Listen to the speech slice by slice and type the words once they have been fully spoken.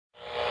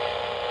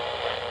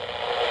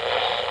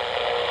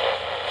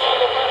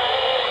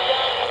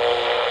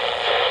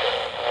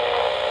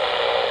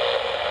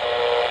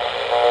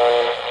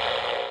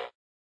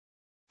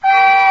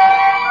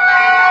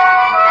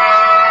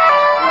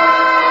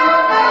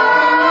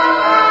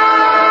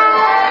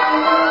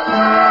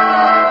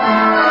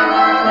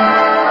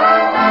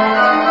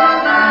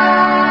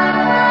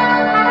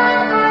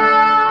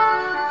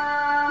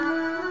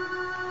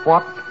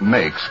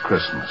makes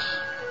Christmas?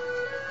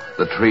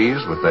 The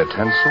trees with their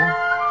tinsel?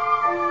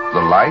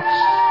 The lights?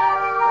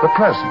 The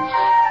presents?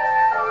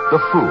 The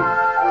food?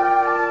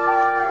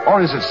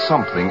 Or is it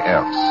something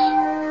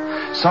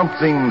else?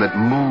 Something that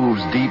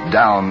moves deep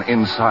down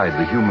inside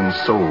the human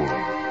soul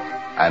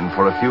and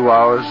for a few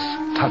hours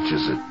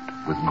touches it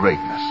with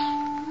greatness.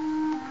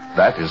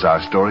 That is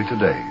our story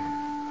today.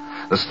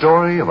 The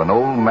story of an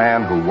old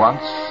man who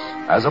once,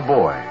 as a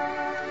boy,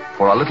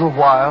 for a little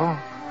while,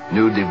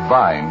 knew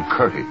divine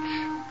courage,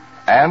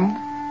 and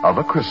of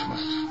a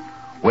Christmas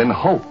when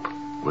hope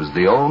was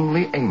the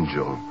only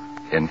angel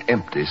in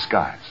empty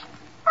skies.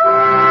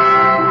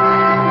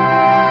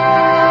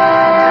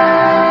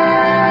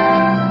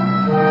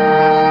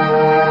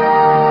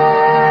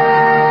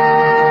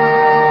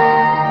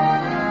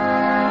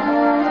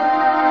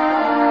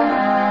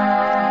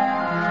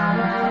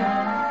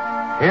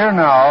 Here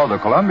now, the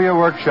Columbia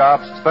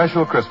Workshop's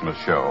special Christmas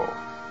show.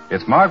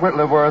 It's Margaret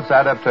Leworth's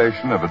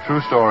adaptation of a true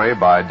story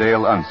by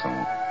Dale Unson.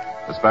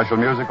 The special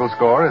musical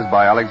score is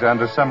by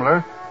Alexander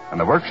Semler, and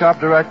the workshop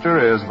director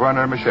is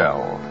Werner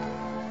Michel.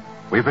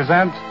 We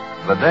present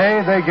The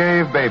Day They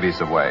Gave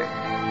Babies Away.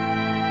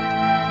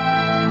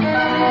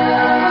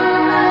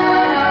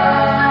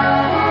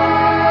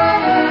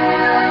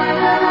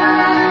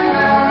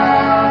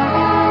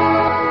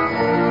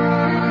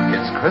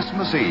 It's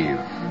Christmas Eve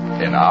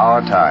in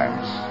our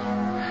times.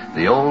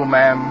 The old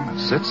man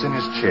sits in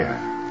his chair.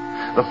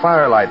 The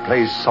firelight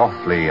plays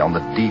softly on the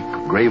deep,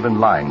 graven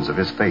lines of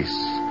his face.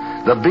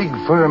 The big,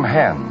 firm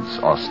hands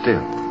are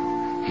still.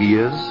 He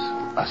is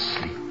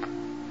asleep.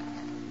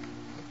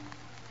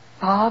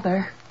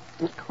 Father.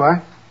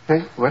 What?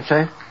 Hey, what's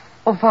that?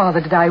 Oh,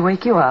 Father, did I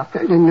wake you up?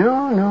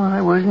 No,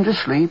 I wasn't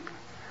asleep.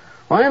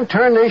 Why in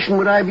tarnation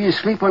would I be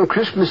asleep on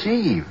Christmas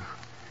Eve?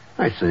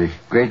 It's the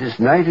greatest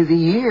night of the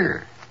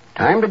year.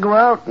 Time to go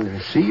out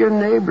and see your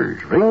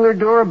neighbors, ring their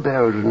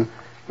doorbells, and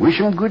wish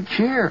them good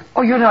cheer.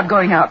 Oh, you're not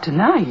going out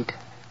tonight?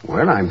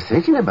 Well, I'm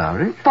thinking about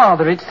it.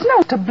 Father, it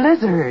snowed a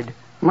blizzard.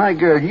 My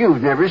girl,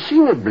 you've never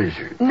seen a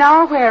blizzard.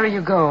 Now where are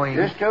you going?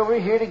 Just over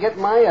here to get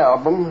my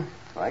album.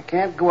 If I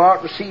can't go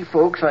out and see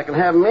folks, I can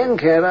have them in,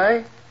 can't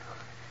I?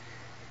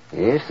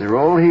 Yes, they're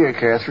all here,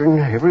 Catherine,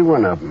 every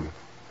one of them.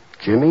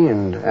 Jimmy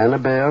and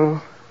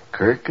Annabelle,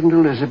 Kirk and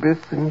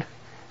Elizabeth and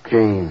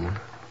Jane.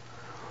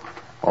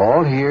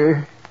 All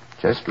here,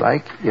 just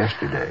like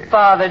yesterday.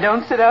 Father,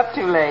 don't sit up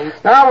too late.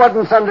 Now, what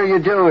in thunder are you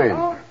doing?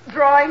 Oh,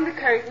 drawing the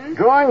curtains.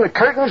 Drawing the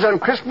curtains on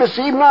Christmas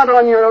Eve, not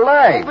on your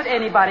leg. Oh, but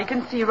anybody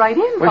can see right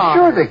in, Well,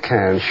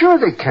 Father. sure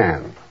they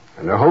can.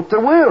 And I hope they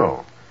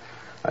will.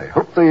 I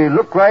hope they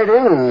look right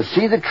in and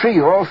see the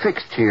tree all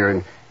fixed here.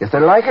 And if they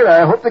like it,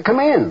 I hope they come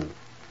in.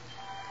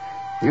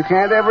 You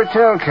can't ever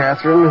tell,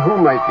 Catherine, who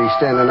might be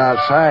standing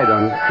outside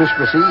on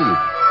Christmas Eve.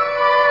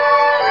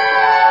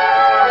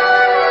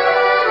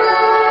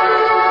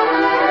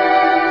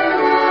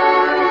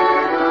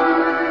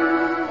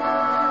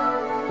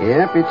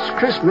 Yep, it's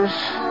Christmas.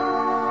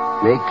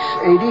 Makes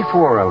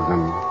 84 of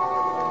them.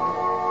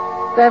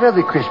 That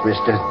other Christmas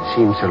doesn't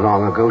seem so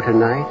long ago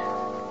tonight.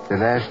 The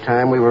last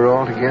time we were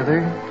all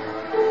together.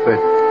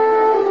 But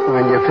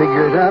when you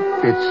figure it up,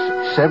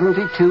 it's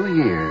 72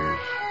 years.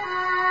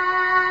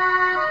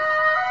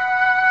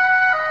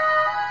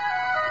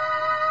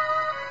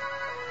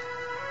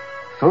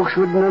 Folks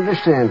wouldn't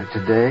understand it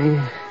today.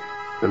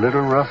 The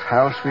little rough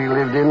house we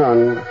lived in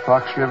on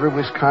Fox River,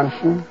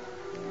 Wisconsin.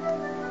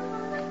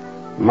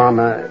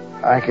 Mama,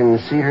 I can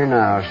see her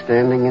now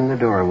standing in the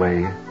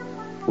doorway,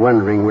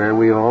 wondering where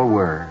we all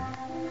were.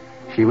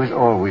 She was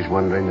always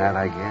wondering that,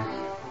 I guess.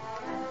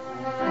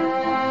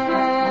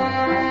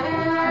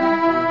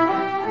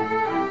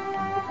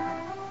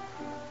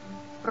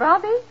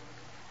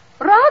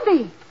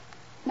 Robbie!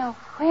 Now,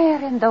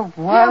 where in the world...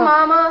 Here,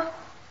 Mama.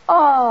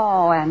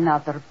 Oh,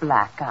 another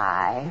black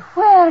eye.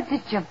 Where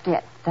did you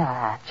get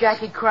that?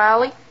 Jackie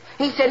Crowley.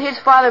 He said his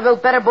father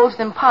built better boats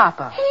than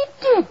Papa. He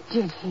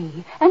did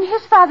he? And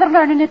his father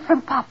learning it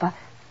from Papa.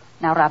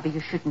 Now, Robbie, you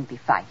shouldn't be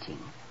fighting.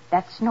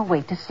 That's no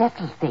way to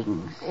settle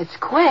things. It's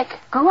quick.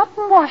 Go up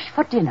and wash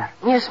for dinner.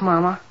 Yes,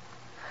 Mama.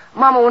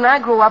 Mama, when I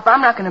grow up,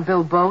 I'm not going to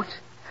build boats.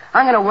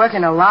 I'm going to work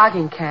in a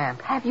logging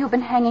camp. Have you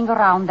been hanging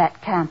around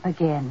that camp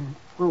again?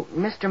 Well,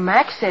 Mr.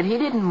 Mack said he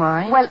didn't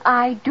mind. Well,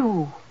 I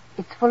do.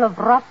 It's full of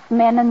rough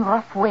men and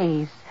rough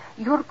ways.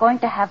 You're going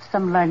to have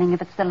some learning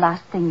if it's the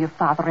last thing your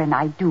father and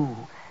I do.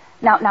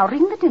 Now,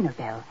 ring the dinner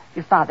bell.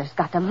 Your father's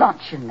got a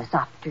luncheon this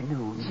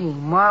afternoon. Gee,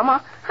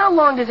 Mama, how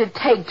long does it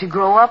take to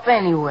grow up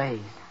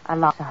anyways? A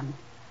long time.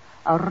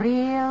 A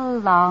real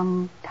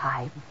long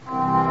time.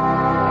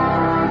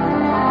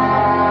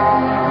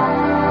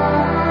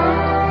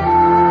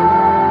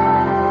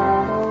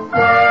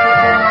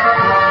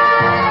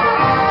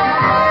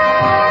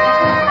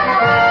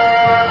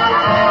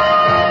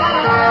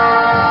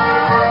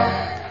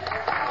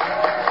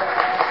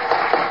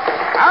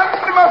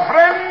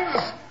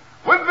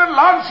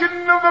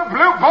 Of the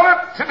Blue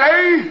Bullet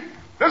today,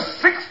 the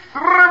 6th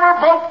river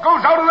boat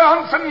goes out of the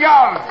Hudson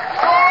Yard.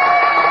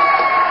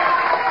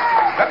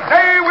 The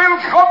day will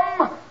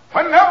come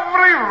when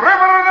every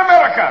river in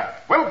America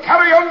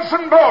Mary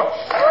Unson boats.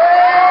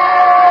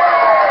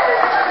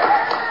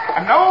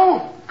 And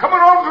now, come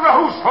around to the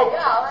house,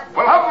 folks.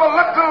 We'll have a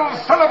little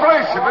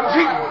celebration and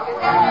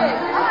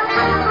tea.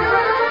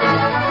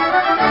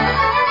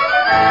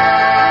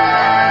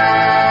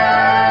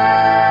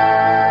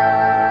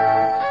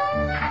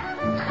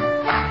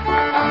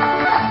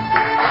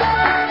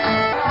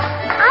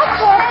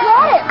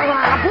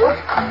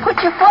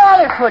 Put your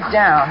father foot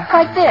down,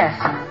 like this.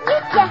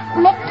 You're just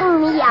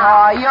mixing me up.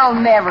 Oh,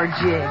 you'll never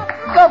jig.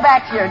 Go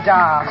back to your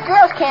dolls.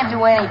 Girls can't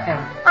do anything.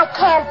 I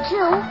can't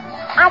too.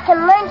 I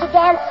can learn to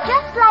dance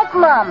just like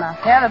Mama.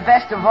 They're the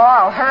best of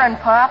all, her and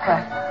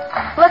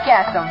Papa. Look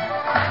at them.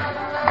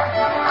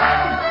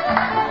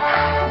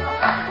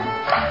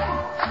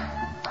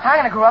 I'm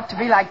going to grow up to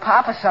be like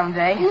Papa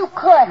someday. You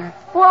couldn't.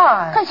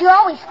 Why? Because you're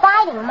always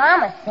fighting,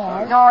 Mama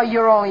says. No,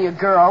 you're only a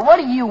girl. What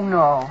do you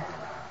know?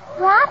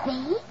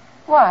 Robbie?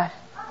 What?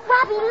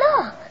 Robbie,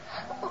 look.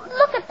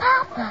 Look at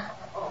Papa.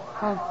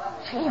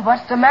 Oh, gee,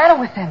 what's the matter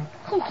with him?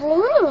 He's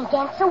leaning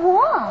against the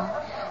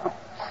wall.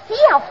 See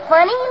how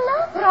funny he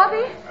looks?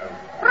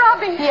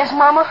 Robbie. Yes,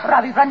 Mama?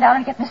 Robbie, run down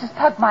and get Mrs.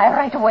 Pugmire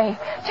right away.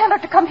 Tell her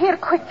to come here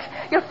quick.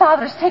 Your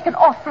father is taken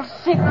awful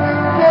sick.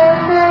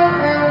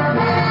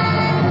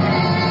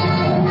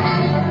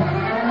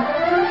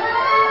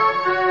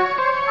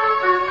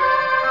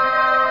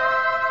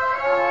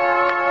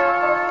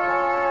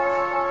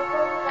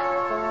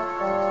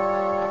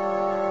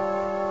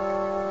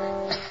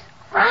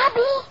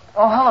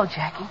 Oh, hello,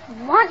 Jackie.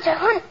 Want to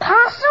hunt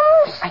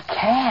possums? I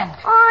can't.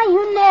 Oh,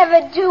 you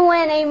never do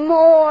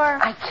anymore.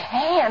 I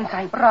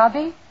can't.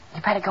 Robbie?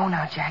 You better go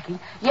now, Jackie.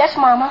 Yes,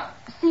 Mama?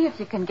 See if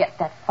you can get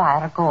that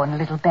fire going a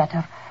little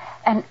better.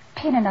 And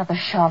pin another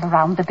shawl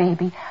around the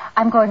baby.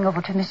 I'm going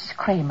over to Mrs.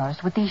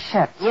 Kramer's with these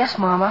shirts. Yes,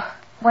 Mama.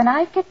 When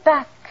I get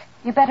back,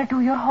 you better do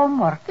your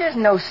homework. There's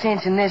no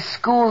sense in this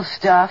school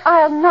stuff.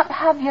 I'll not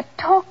have you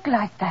talk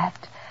like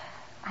that.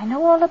 I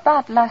know all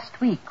about last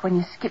week when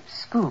you skipped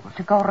school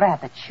to go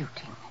rabbit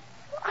shooting.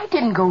 I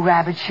didn't go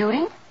rabbit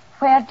shooting.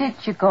 Where did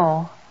you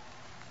go?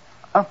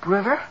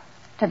 Upriver?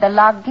 To the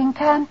logging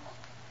camp?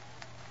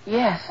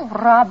 Yes. Oh,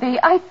 Robbie,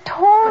 I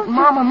told you.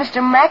 Mama,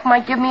 Mr. Mack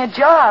might give me a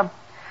job.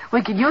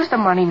 We could use the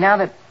money now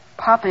that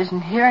Papa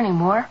isn't here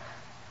anymore.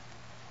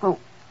 Well,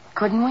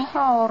 couldn't we?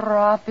 Oh,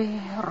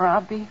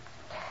 Robbie.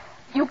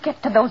 You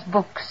get to those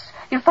books.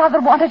 Your father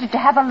wanted you to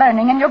have a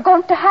learning, and you're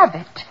going to have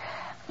it.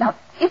 Now,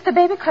 if the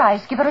baby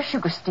cries, give her a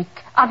sugar stick.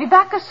 I'll be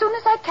back as soon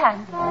as I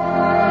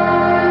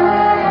can.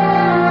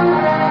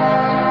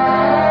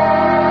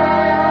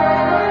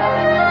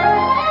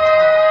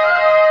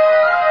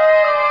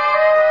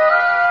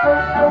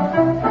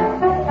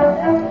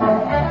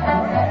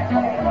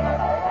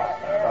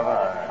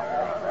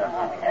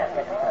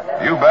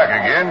 You back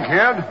again,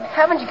 kid?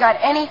 Haven't you got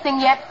anything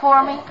yet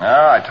for me?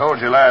 I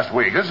told you last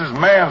week. This is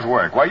man's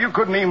work. Why, you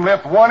couldn't even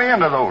lift one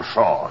end of those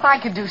saws. I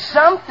could do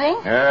something.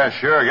 Yeah,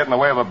 sure. Get in the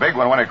way of a big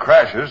one when it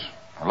crashes.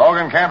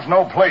 Logging camp's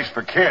no place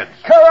for kids.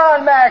 Come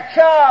on, Mac,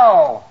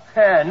 chow.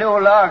 New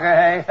logger,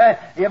 hey?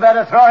 You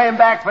better throw him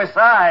back for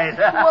size.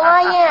 Well,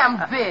 I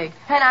am big,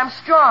 and I'm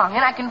strong,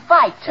 and I can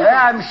fight, too.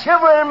 I'm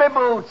shivering in my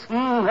boots.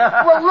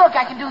 Well, look,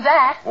 I can do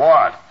that.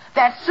 What?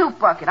 That soup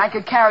bucket, I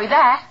could carry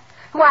that.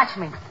 Watch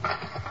me.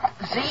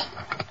 See?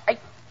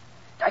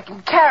 I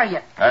can carry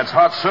it. That's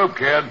hot soup,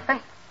 kid.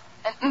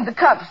 And the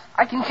cups,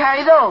 I can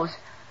carry those.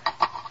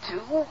 2,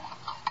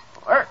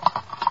 4,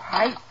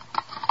 5,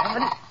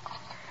 7,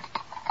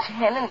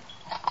 10, and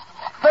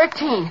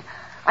 13.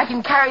 I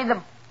can carry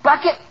the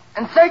bucket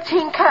and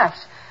 13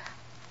 cups.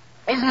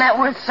 Isn't that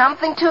worth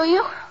something to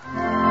you?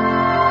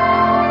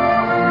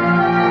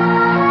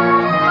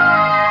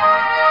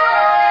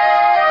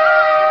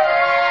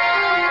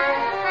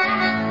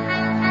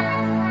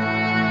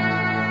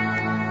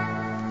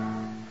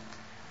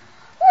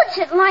 What's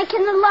it like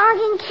in the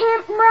logging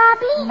camp,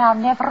 Robbie? Now,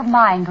 never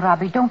mind,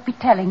 Robbie. Don't be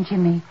telling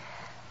Jimmy.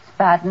 It's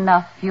bad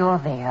enough you're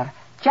there.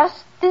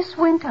 Just this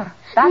winter.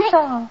 That's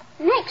all.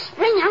 Next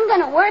spring, I'm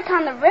going to work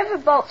on the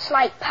riverboats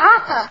like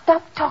Papa.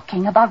 Stop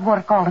talking about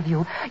work, all of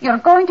you. You're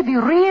going to be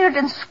reared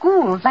and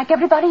schooled like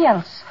everybody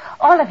else.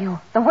 All of you,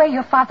 the way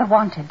your father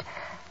wanted.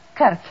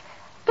 Kirk,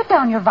 get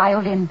down your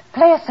violin.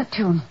 Play us a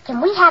tune.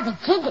 Can we have a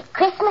jig at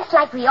Christmas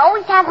like we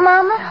always have,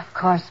 Mama? Of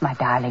course, my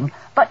darling.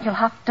 But you'll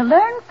have to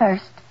learn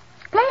first.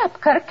 Play up,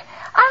 Kirk.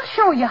 I'll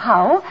show you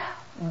how.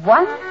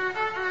 1,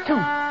 2.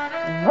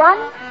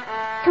 1,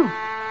 2.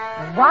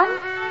 1,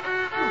 2.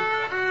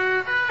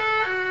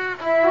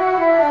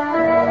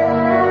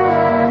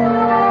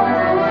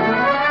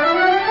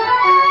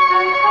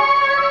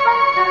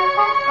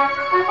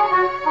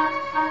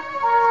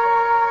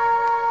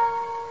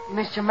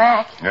 Mr.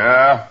 Mack,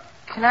 Yeah?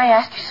 can I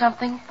ask you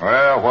something?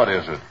 Well, what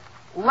is it?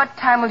 What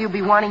time will you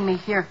be wanting me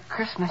here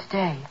Christmas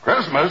Day?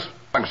 Christmas?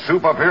 Having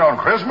soup up here on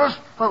Christmas?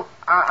 Well,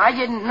 I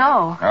didn't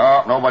know.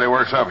 No, nobody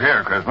works up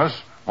here Christmas.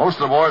 Most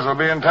of the boys will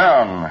be in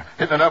town,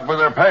 hitting it up with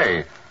their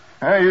pay.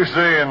 You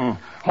stay in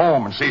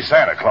home and see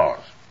Santa Claus.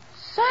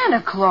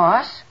 Santa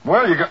Claus?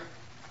 Well, you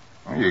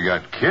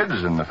got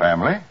kids in the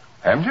family,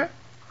 haven't you?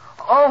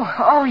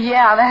 Oh,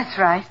 yeah, that's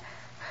right.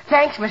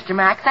 Thanks, Mr.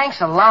 Mack.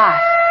 Thanks a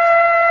lot.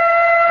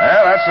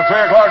 Well, that's the 3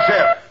 o'clock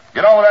shift.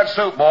 Get on with that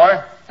soup,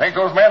 boy. Think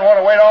those men want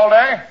to wait all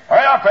day?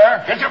 Hurry up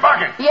there. Get your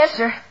bucket. Yes,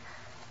 sir.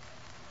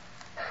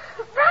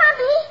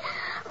 Robbie!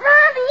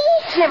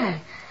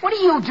 Jimmy, what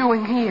are you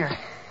doing here?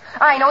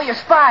 I know you're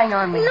spying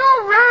on me.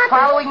 No, Robbie.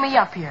 Following me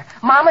up here.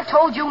 Mama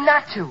told you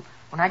not to.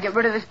 When I get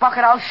rid of this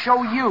bucket, I'll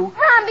show you.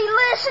 Robbie,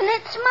 listen,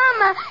 it's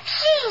Mama.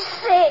 She's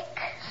sick.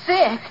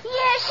 Sick?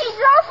 Yeah, she's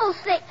awful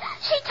sick.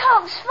 She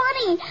talks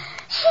funny.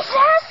 She's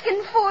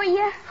asking for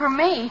you. For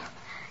me?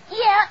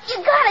 Yeah, you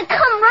gotta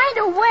come right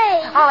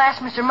away. I'll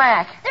ask Mr.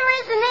 Mack. There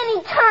isn't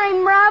any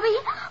time,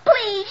 Robbie.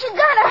 Please, you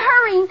gotta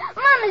hurry.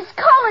 Mama's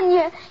calling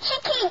you. She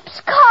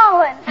keeps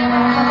calling.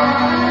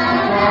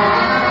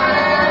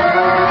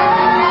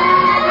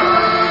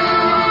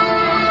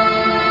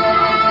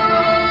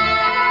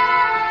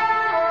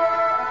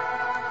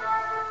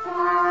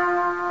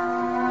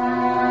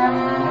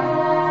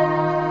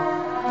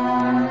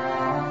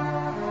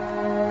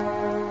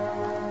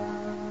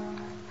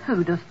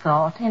 Who'd have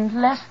thought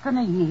in less than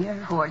a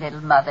year? Poor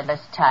little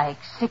motherless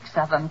tykes. 6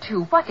 of them,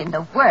 too. What in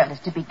the world is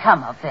to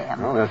become of them?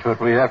 Well, that's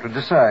what we have to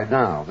decide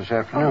now, this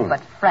afternoon. Oh,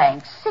 but,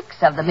 Frank,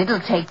 6 of them, it'll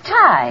take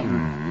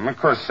time. Of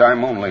course,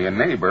 I'm only a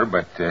neighbor,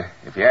 but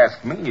if you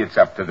ask me, it's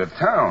up to the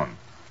town.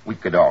 We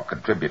could all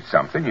contribute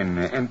something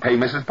and pay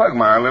Mrs.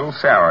 Pugmire a little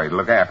salary to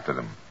look after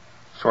them.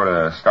 Sort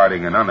of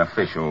starting an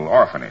unofficial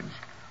orphanage.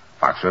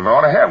 Fox River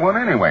ought to have one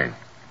anyway.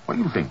 What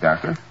do you think,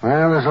 Doctor?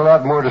 Well, there's a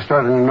lot more to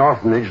starting an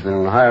orphanage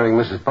than hiring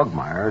Mrs.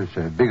 Pugmire. It's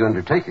a big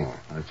undertaking.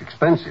 It's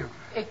expensive.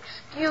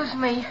 Excuse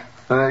me.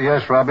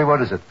 Yes, Robbie,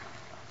 what is it?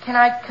 Can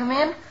I come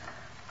in?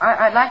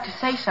 I'd like to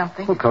say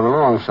something. Well, come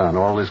along, son.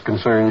 All this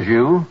concerns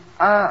you.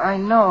 I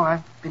know.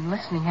 I've been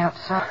listening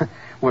outside.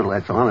 Well,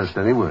 that's honest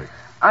anyway.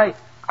 I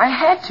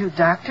had to,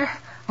 Doctor.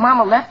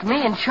 Mama left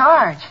me in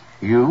charge.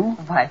 You?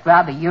 Why,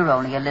 Robbie, you're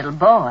only a little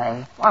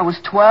boy. I was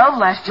 12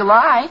 last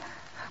July.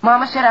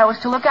 Mama said I was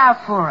to look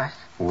out for us.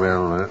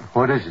 Well,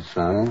 what is it,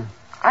 son?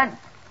 I'd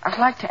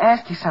like to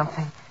ask you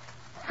something.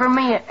 For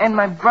me and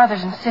my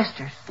brothers and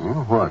sisters.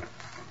 What?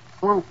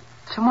 Well,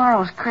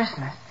 tomorrow's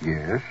Christmas.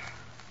 Yes?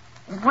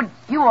 Would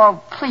you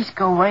all please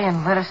go away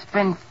and let us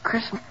spend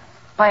Christmas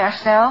by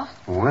ourselves?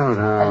 Well,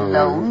 now...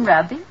 Alone,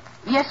 Robbie?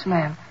 Yes,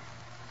 ma'am.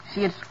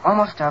 See, it's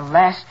almost our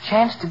last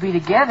chance to be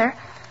together,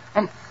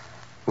 and...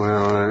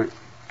 Well,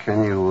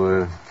 can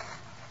you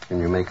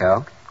make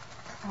out?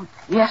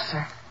 Yes,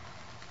 sir.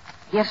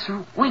 Yes,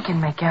 sir, we can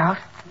make out.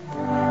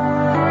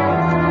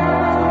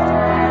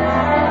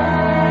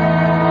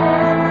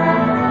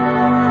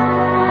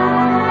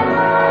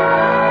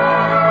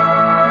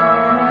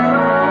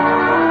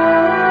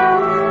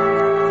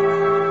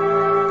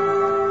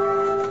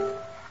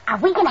 Are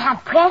we gonna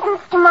have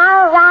presents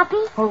tomorrow, Robbie?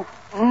 Well,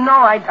 no,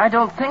 I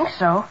don't think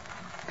so.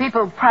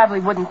 People probably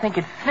wouldn't think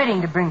it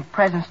fitting to bring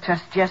presents to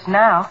us just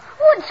now.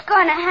 What's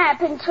gonna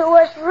happen to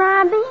us,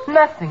 Robbie?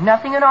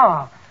 Nothing at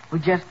all. We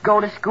just go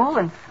to school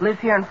and live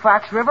here in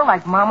Fox River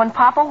like Mom and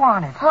Papa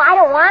wanted. Well, I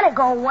don't want to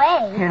go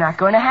away. You're not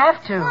going to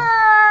have to.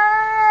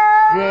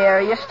 There,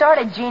 you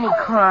started Jeannie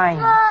crying.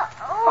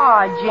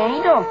 Aw,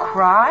 Janie, don't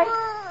cry.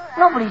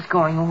 Nobody's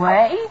going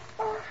away.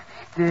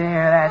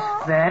 There,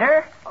 that's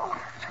better.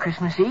 It's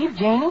Christmas Eve,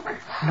 Janie.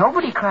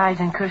 Nobody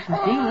cries on Christmas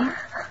Eve.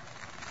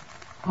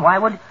 Why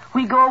would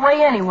we go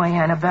away anyway,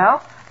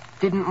 Annabelle?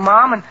 Didn't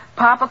Mom and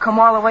Papa come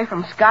all the way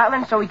from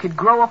Scotland so we could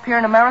grow up here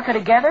in America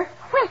together?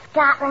 Where's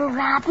Scotland,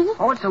 Robbie?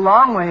 Oh, it's a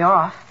long way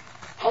off.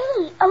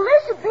 Hey,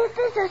 Elizabeth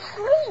is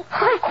asleep.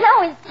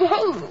 So is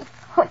Janie.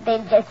 Oh,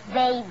 they're just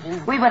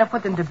babies. We better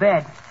put them to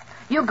bed.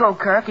 You go,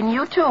 Kirk, and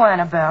you too,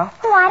 Annabelle.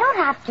 Oh, I don't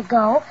have to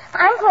go.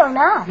 I'm grown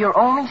up. You're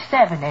only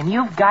 7, and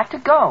you've got to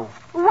go.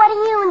 What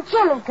are you and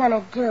Jimmy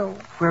gonna do?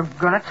 We're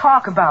gonna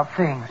talk about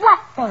things. What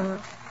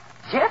things?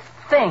 Just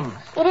things.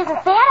 It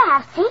isn't fair to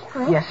have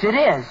secrets. Yes, it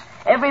is.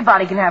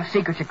 Everybody can have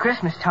secrets at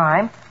Christmas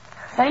time.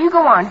 Now, you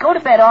go on. Go to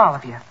bed, all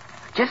of you.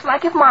 Just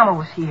like if Mama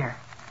was here.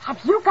 Have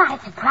you got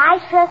a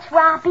surprise for us,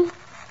 Robbie?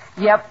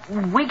 Yep,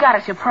 we got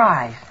a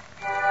surprise.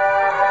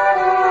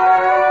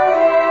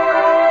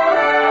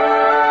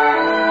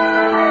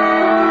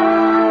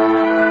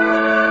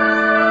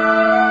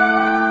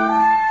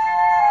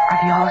 Are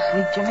they all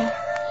asleep, Jimmy?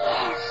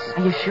 Yes.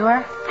 Are you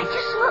sure? I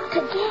just looked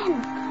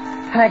again.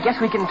 I guess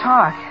we can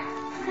talk.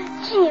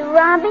 Gee,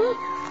 Robbie,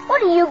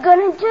 what are you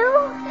gonna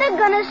do? They're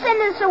gonna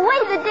send us away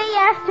the day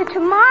after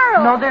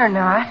tomorrow. No, they're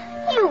not.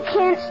 You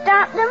can't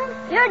stop them.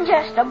 You're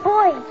just a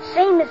boy,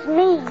 same as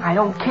me. I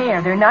don't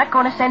care. They're not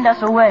going to send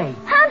us away.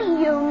 How do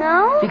you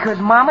know? Because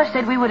Mama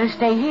said we were to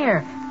stay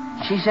here.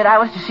 She said I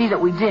was to see that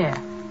we did.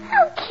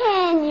 How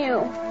can you?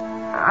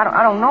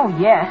 I don't know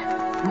yet.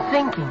 I'm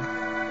thinking.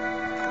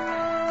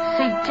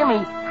 See,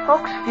 Jimmy,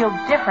 folks feel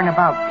different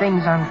about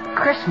things on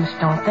Christmas,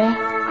 don't they?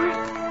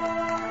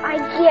 I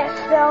guess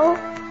so.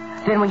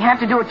 Then we have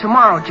to do it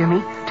tomorrow,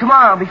 Jimmy.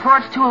 Tomorrow, before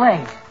it's too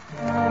late.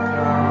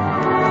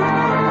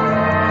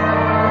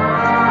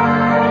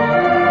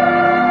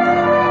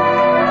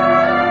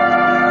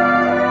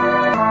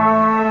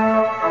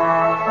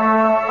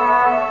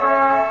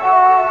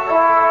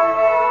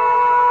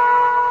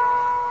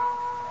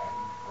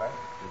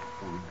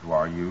 to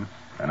our use,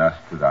 and us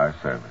to thy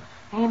service.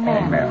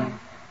 Amen. Amen.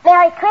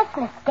 Merry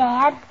Christmas,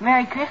 Dad.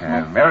 Merry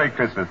Christmas. Merry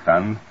Christmas,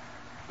 son.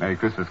 Merry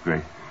Christmas,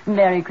 Grace.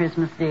 Merry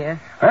Christmas, dear.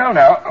 Well,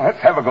 now, let's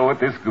have a go at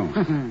this goose.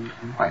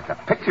 Why, it's a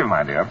picture,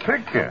 my dear, a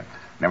picture.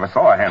 Never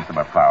saw a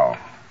handsomer fowl.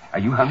 Are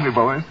you hungry,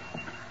 boys?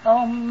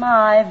 Oh,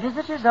 my.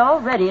 Visitors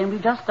already, and we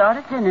just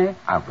started dinner.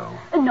 I'll go.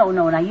 No,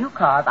 now you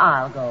carve.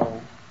 I'll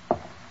go.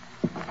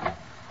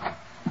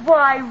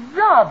 Why,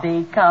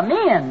 Robbie, come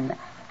in.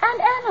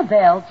 And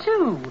Annabelle,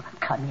 too.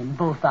 Come in,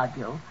 both of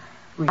you.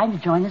 We're trying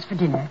to join us for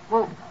dinner.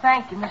 Well,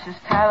 thank you, Mrs.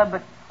 Tyler,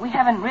 but we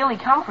haven't really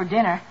come for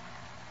dinner.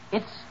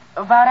 It's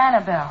about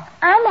Annabelle.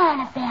 I'm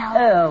Annabelle.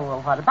 Oh,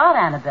 well, what about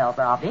Annabelle,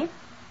 Robbie?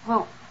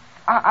 Well,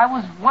 I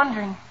was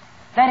wondering.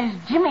 That is,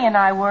 Jimmy and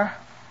I were...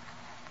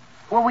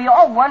 Well, we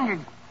all wondered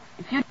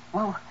if you...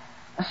 Well,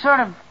 a sort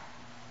of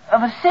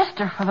a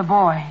sister for the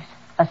boys.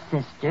 A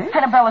sister?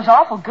 Annabella's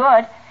awful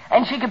good,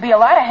 and she could be a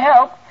lot of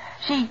help.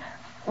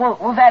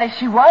 Well, that is,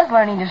 she was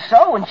learning to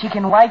sew, and she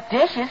can wipe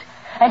dishes,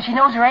 and she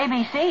knows her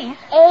ABCs.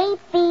 A,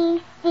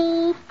 B,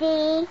 C,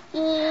 D,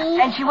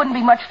 E. And she wouldn't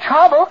be much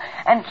trouble,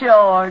 and...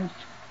 George,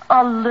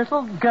 a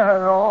little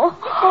girl.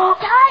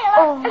 Tyler,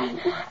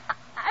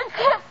 I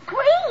can't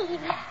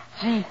breathe.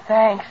 Gee,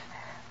 thanks.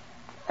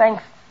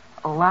 Thanks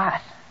a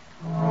lot.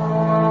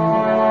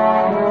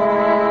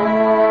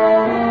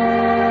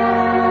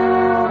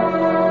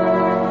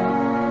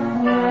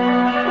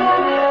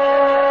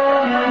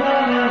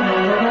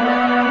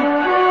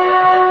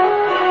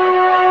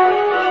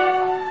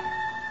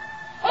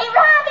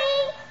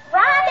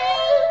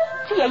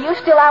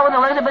 Still out with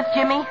Elizabeth,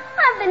 Jimmy?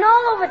 I've been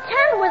all over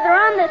town with her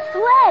on the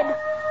sled.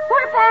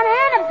 What about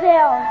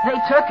Annabelle? They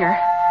took her.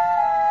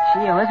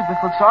 Gee,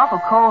 Elizabeth looks awful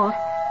cold.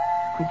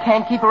 We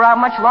can't keep her out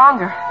much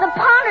longer. The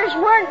Potters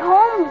weren't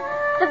home.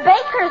 The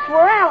Bakers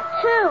were out,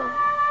 too.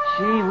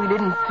 Gee, we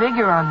didn't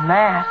figure on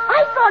that.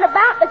 I thought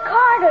about the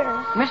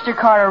Carters. Mr.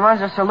 Carter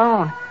runs a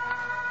saloon.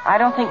 I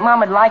don't think Mom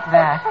would like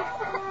that.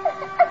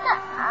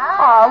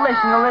 Oh,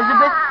 listen,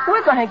 Elizabeth.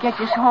 We're going to get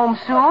you home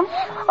soon.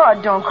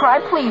 Oh, don't cry.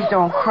 Please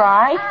don't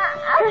cry.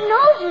 Her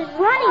nose is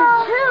running,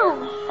 too.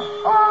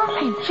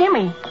 Hey,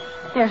 Jimmy,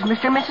 there's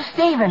Mr. and Mrs.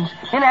 Stevens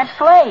in that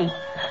sleigh.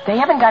 They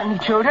haven't got any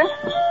children.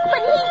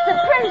 But he's the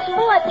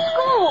principal at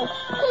school.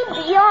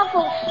 He'd be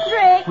awful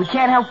strict. We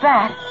can't help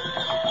that.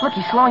 Look,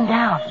 he's slowing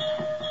down.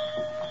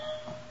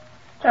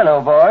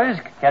 Hello, boys.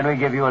 Can we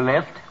give you a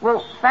lift?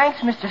 Well, thanks,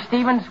 Mr.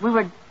 Stevens. We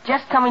were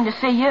just coming to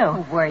see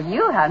you. Were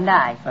you? How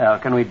nice. Well,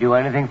 can we do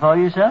anything for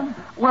you, son?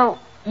 Well,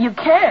 you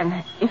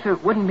can, if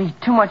it wouldn't be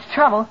too much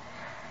trouble.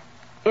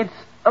 It's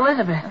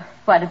Elizabeth.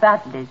 What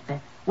about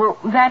Elizabeth? Well,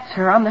 that's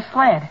her on the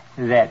sled.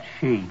 That's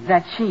she.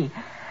 That's she.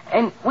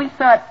 And we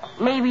thought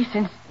maybe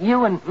since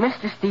you and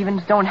Mr.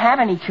 Stevens don't have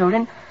any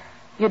children,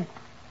 you'd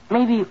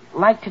maybe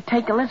like to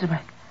take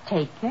Elizabeth.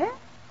 Take her?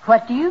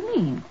 What do you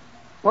mean?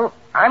 Well,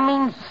 I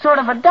mean sort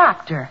of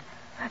adopt her.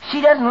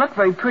 She doesn't look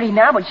very pretty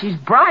now, but she's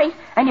bright,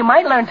 and you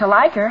might learn to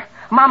like her.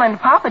 Mama and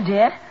Papa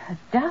did.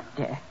 Adopt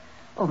her?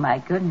 Oh, my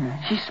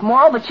goodness. She's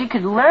small, but she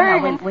could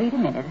learn. Now, wait a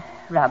minute,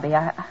 Robbie.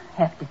 I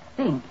have to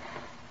think.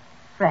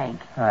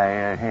 Frank.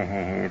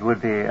 It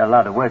would be a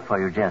lot of work for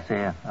you,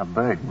 Jessie. A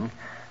burden.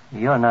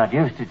 You're not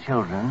used to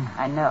children.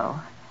 I know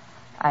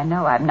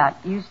I'm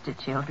not used to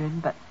children,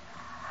 but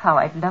how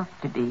I'd love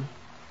to be.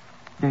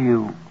 Do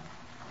you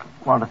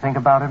want to think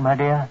about it, my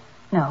dear?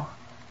 No,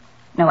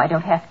 I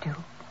don't have to.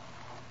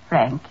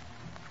 Frank,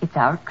 it's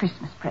our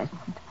Christmas present.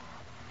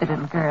 The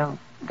little girl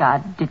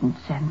God didn't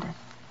send us.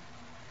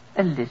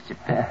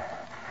 Elizabeth.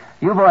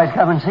 You boys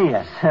come and see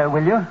us,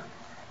 will you?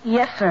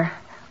 Yes, sir.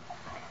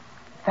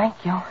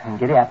 Thank you. And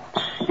giddy up.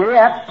 Giddy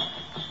up.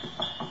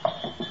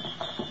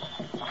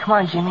 Come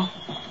on, Jimmy.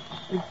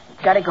 We've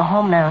got to go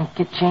home now and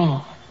get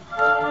Janie.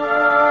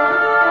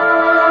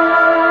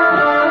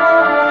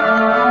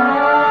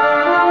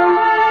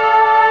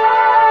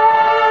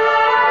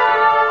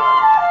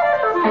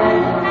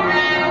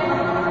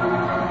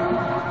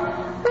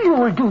 You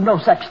will do no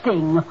such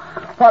thing.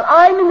 While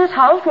I'm in this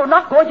house, we're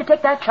not going to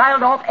take that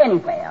child off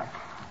anywhere.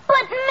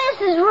 But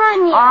Mrs.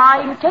 Runyon...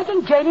 I'm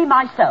taking Janie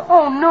myself.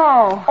 Oh,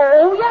 no.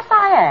 Oh, yes,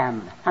 I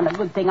am. And a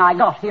good thing I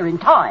got here in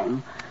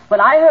time. When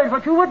I heard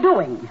what you were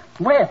doing,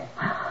 well,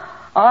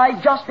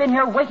 I've just been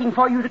here waiting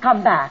for you to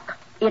come back.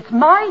 It's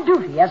my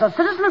duty as a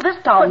citizen of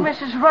this town... But,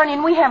 Mrs.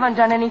 Runyon, we haven't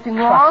done anything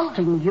wrong.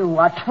 Trusting you,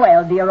 a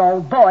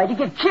 12-year-old boy, to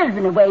give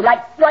children away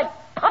like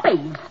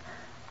puppies.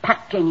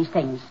 Pack Janie's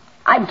things.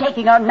 I'm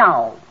taking her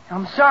now.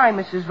 I'm sorry,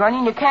 Mrs.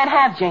 Runyon. You can't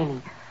have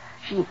Janie.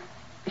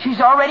 She's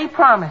already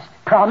promised.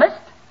 Promised?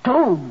 To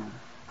whom?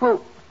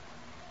 Well,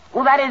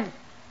 that is...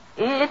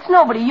 It's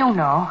nobody you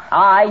know.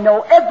 I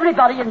know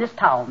everybody in this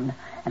town.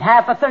 And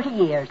have for 30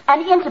 years.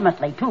 And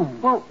intimately, too.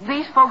 Well,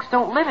 these folks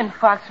don't live in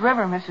Fox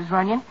River, Mrs.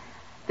 Runyon.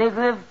 They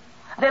live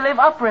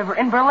upriver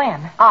in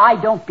Berlin. I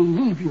don't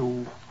believe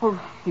you. Well,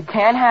 you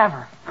can't have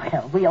her.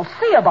 Well, we'll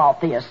see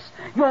about this.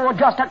 You're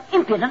just an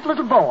impudent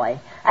little boy.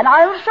 And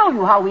I'll show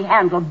you how we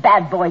handle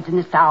bad boys in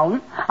this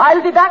town.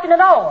 I'll be back in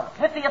an hour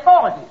with the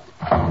authorities.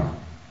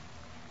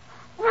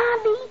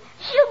 Robbie,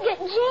 she'll get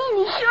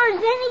Janie, sure sure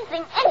as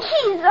anything, and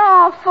she's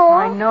awful.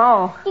 I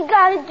know. You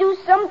gotta do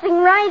something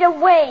right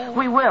away.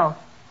 We will.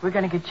 We're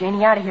going to get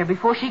Janie out of here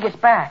before she gets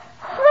back.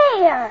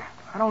 Where?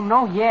 I don't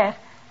know yet.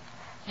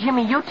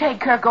 Jimmy, you take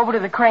Kirk over to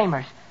the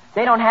Kramers.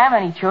 They don't have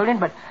any children,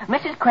 but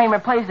Mrs. Kramer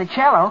plays the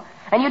cello,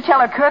 and you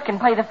tell her Kirk can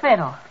play the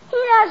fiddle. He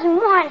doesn't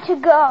want to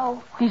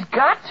go. He's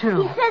got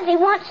to. He says he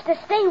wants to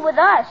stay with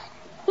us.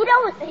 He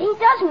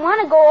doesn't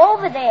want to go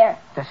over there.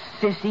 The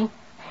sissy.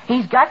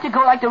 He's got to go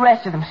like the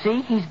rest of them,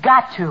 see? He's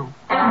got to.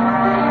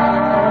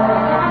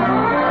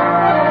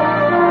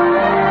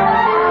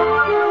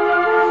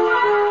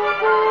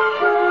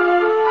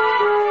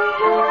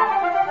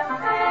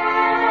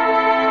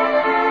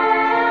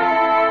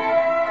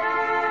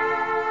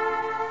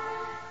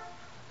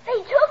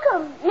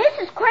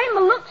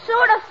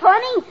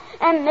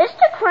 And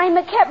Mr.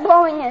 Kramer kept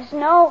blowing his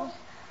nose.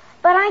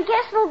 But I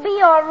guess it'll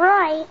be all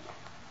right.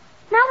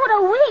 Now what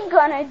are we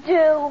gonna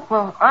do?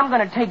 Well, I'm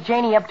gonna take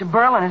Janie up to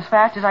Berlin as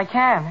fast as I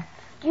can.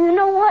 Do you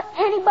know what?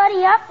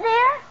 Anybody up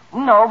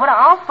there? No, but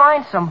I'll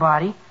find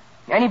somebody.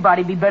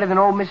 Anybody'd be better than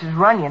old Mrs.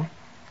 Runyon.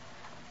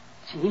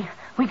 Gee,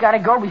 we gotta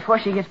go before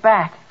she gets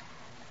back.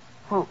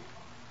 Well,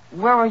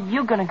 where are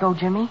you gonna go,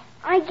 Jimmy?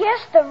 I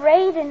guess the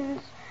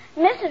Radens.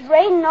 Mrs.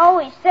 Raden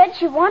always said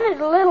she wanted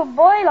a little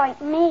boy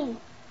like me.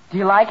 Do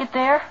you like it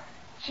there?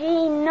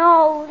 Gee,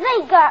 no.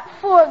 They got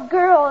 4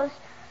 girls.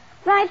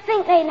 But I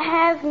think they'd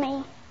have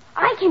me.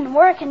 I can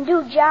work and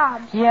do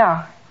jobs.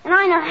 Yeah. And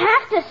I don't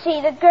have to see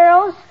the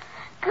girls.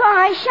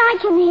 Gosh, I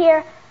can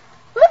hear.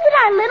 Look at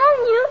our little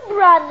new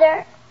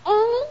brother.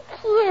 Ain't he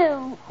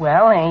cute?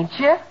 Well, ain't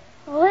you?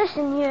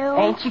 Listen, you.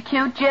 Ain't you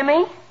cute,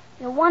 Jimmy?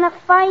 You want to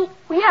fight?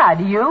 Well, yeah,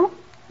 do you?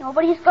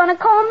 Nobody's going to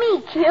call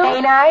me cute.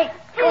 Ain't I?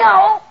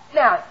 No.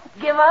 Now,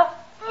 give up?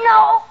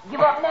 No. Give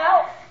up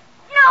now?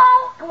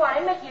 No. Come on,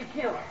 admit you're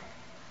cute.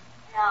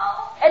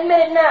 No. Admit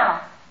it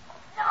now.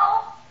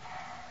 No.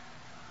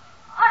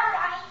 All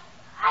right.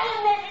 I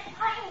admit it.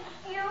 I'm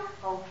cute.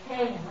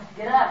 Okay, let's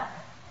get up.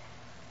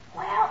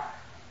 Well,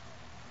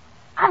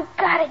 I've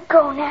got to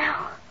go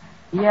now.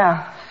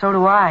 Yeah, so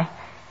do I.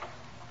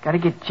 Got to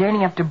get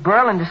Janie up to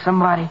Berlin to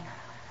somebody.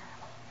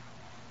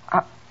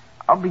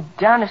 I'll be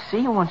down to see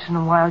you once in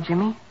a while,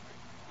 Jimmy.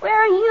 Where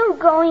are you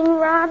going,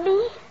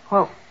 Robbie?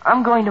 Well,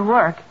 I'm going to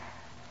work.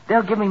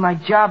 They'll give me my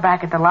job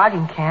back at the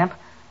logging camp.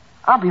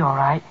 I'll be all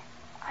right.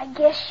 I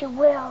guess you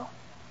will.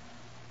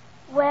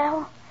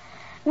 Well,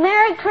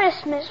 Merry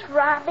Christmas,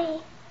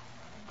 Robbie.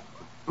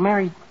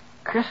 Merry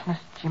Christmas,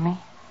 Jimmy.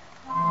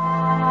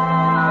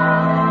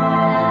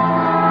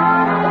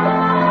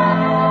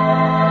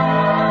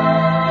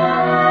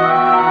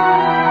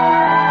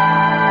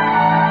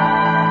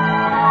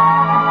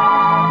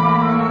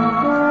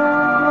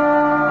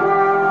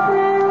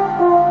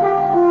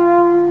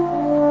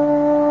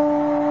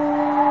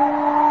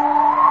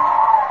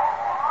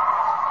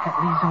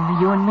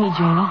 Only you and me,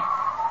 Janie.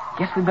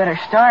 Guess we better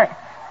start.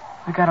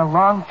 We got a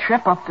long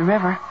trip up the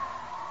river.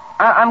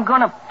 I'm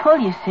gonna pull,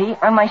 you see,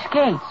 on my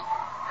skates.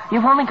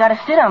 You've only got to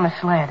sit on the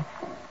sled.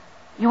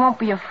 You won't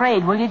be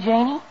afraid, will you,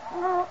 Janie?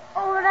 Oh,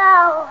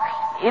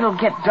 no. It'll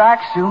get dark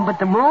soon, but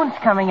the moon's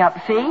coming up,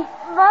 see?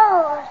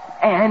 Those.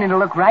 And it'll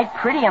look right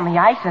pretty on the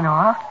ice and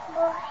all.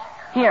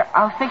 Here,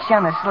 I'll fix you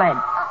on the sled.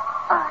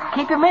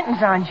 Keep your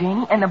mittens on,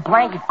 Janie, and the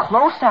blanket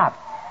close up.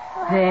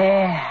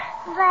 There.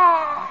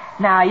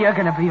 Now you're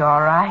going to be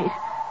all right.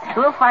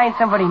 We'll find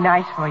somebody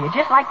nice for you,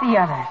 just like the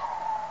others.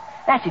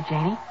 That's it,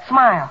 Janie.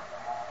 Smile.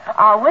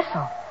 I'll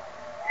whistle.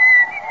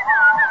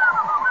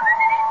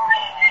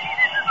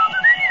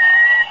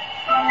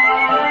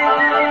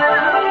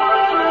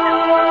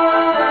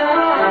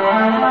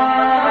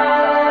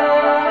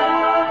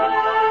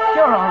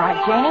 You're all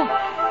right, Janie.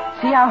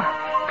 See how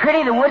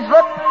pretty the woods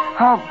look?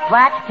 All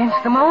black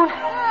against the moon?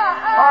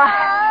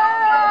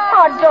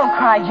 Oh, don't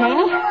cry,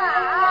 Janie.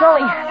 It's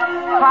only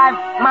 5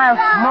 miles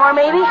more,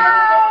 maybe.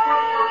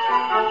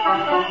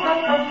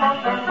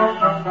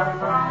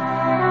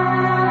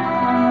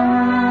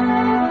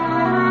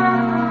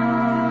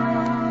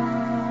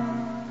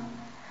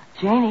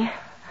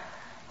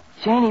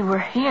 Janie, we're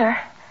here.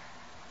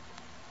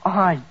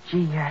 Oh,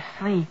 gee, you're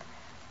asleep.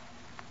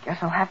 Guess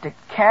I'll have to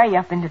carry you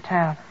up into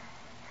town.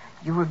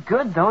 You were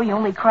good, though. You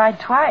only cried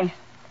twice.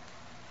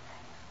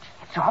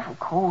 It's awful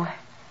cold.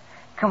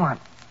 Come on.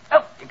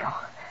 Up you go.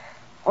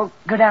 We'll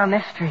go down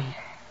this street.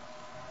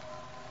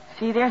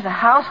 See, there's a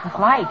house with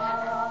lights.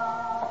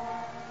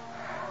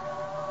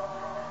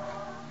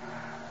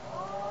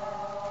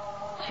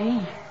 Gee,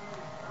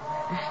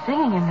 they're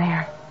singing in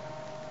there.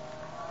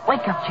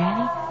 Wake up,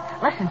 Janie.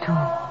 Listen to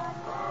them.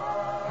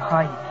 Oh,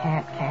 you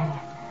can't, can you?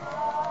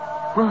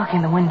 We'll look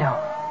in the window.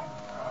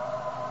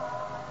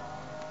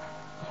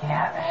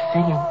 Yeah, they're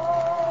singing.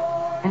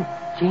 And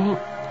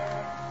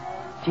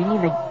Janie,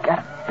 they got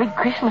a big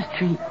Christmas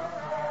tree.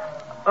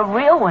 A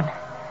real one.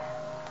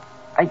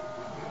 I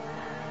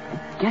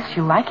guess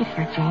you like it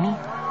here, Janie.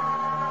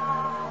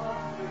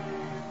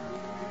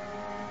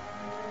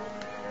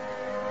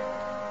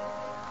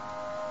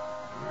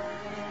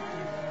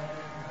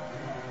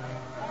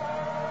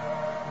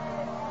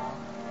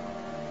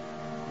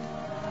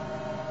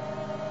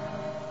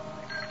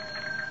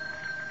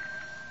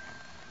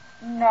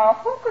 Now,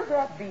 who could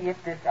that be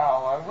at this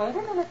hour? Wait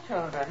a minute,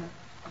 children.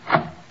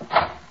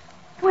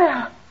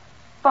 Well,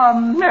 for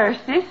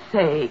mercy's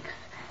sakes.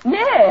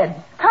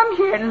 Ned, come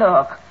here and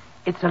look.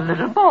 It's a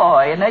little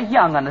boy and a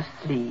young un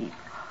asleep.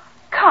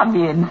 Come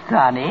in,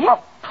 Sonny.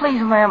 Oh,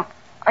 please, ma'am.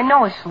 I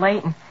know it's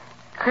late and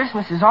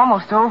Christmas is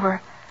almost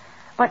over,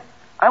 but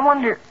I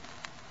wonder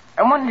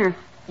if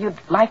you'd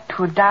like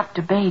to adopt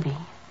a baby.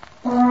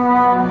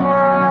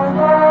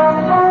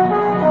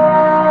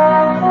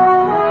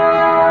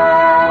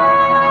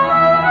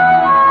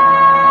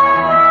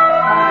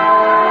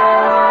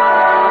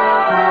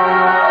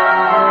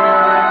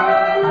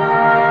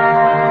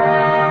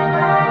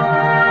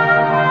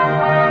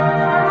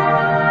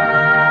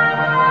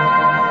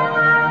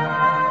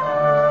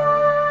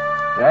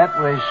 That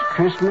was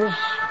Christmas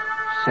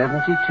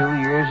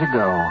 72 years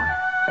ago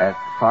at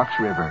Fox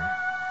River.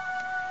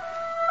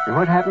 And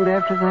what happened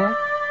after that?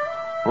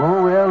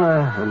 Oh, well,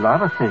 a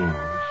lot of things.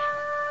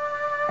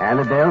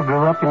 Annabelle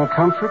grew up in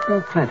comfort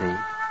and plenty.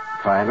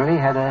 Finally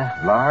had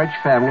a large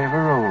family of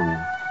her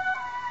own.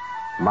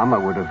 Mama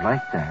would have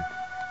liked that.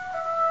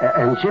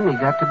 And Jimmy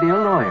got to be a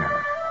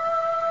lawyer.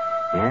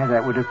 Yeah,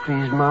 that would have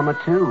pleased Mama,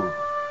 too.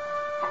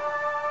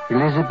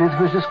 Elizabeth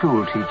was a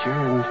school teacher,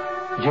 and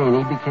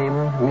Janie became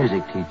a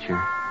music teacher.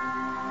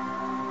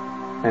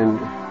 And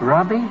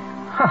Robbie?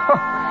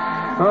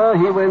 Oh,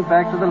 he went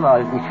back to the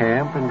logging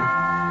camp, and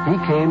he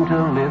came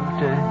to live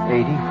to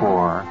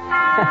 84.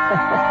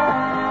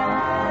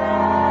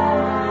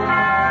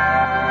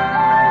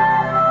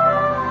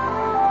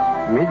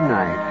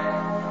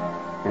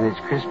 Midnight, and it's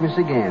Christmas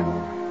again.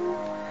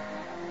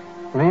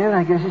 Well,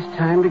 I guess it's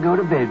time to go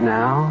to bed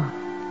now.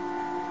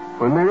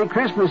 Well, Merry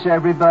Christmas,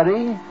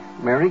 everybody.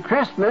 Merry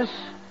Christmas.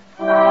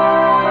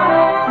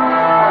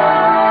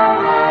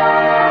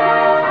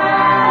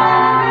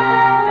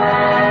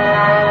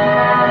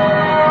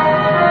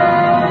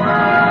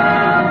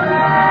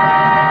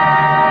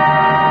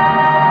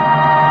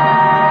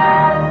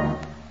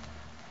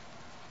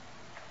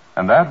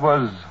 And that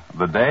was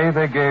The Day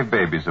They Gave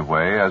Babies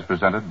Away, as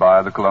presented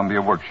by the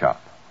Columbia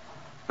Workshop.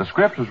 The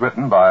script was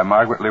written by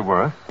Margaret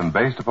Leaworth and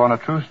based upon a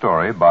true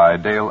story by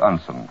Dale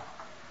Unson.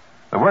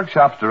 The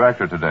Workshop's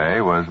director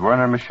today was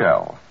Werner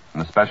Michel,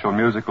 and the special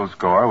musical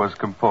score was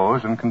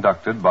composed and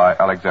conducted by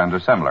Alexander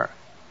Semler.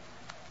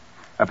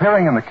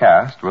 Appearing in the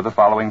cast were the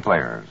following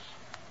players: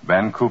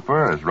 Ben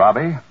Cooper as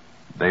Robbie,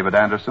 David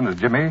Anderson as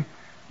Jimmy,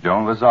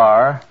 Joan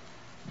Lazar,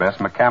 Bess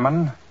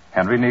McCammon,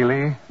 Henry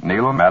Neely,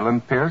 Neil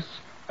Madeline Pierce,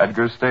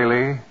 Edgar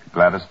Staley,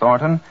 Gladys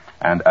Thornton,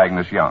 and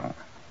Agnes Young.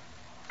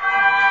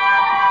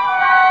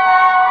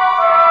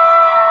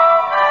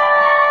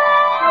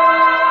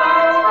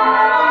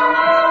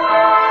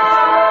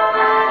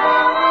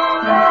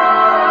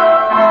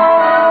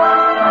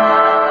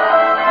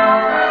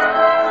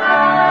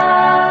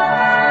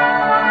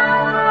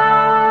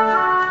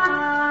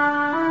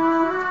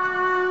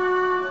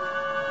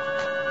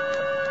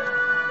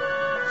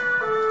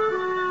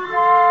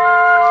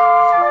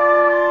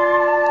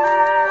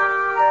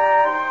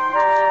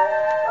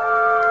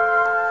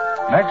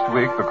 Next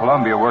week, the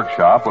Columbia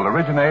Workshop will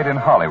originate in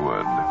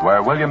Hollywood,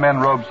 where William N.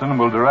 Robeson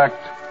will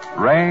direct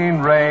Rain,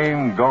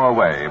 Rain, Go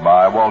Away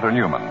by Walter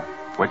Newman,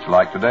 which,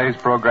 like today's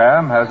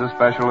program, has a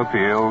special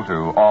appeal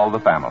to all the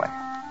family.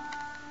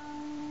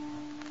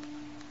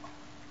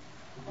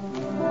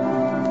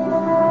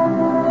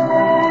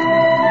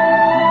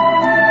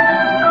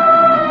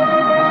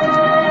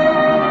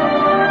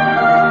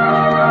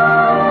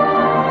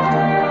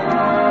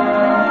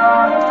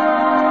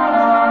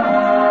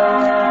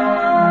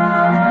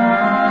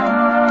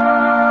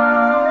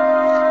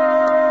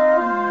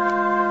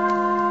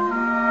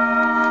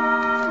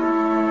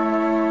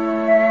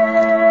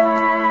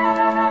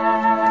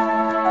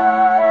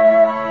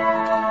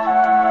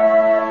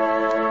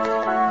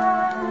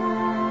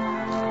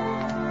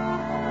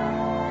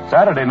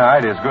 Saturday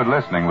night is good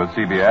listening with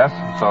CBS,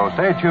 so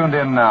stay tuned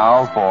in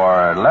now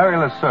for Larry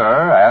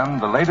LeSueur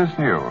and the latest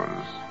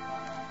news.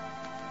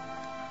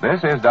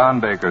 This is Don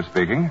Baker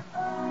speaking,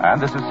 and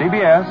this is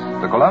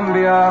CBS, the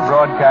Columbia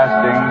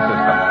Broadcasting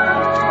System.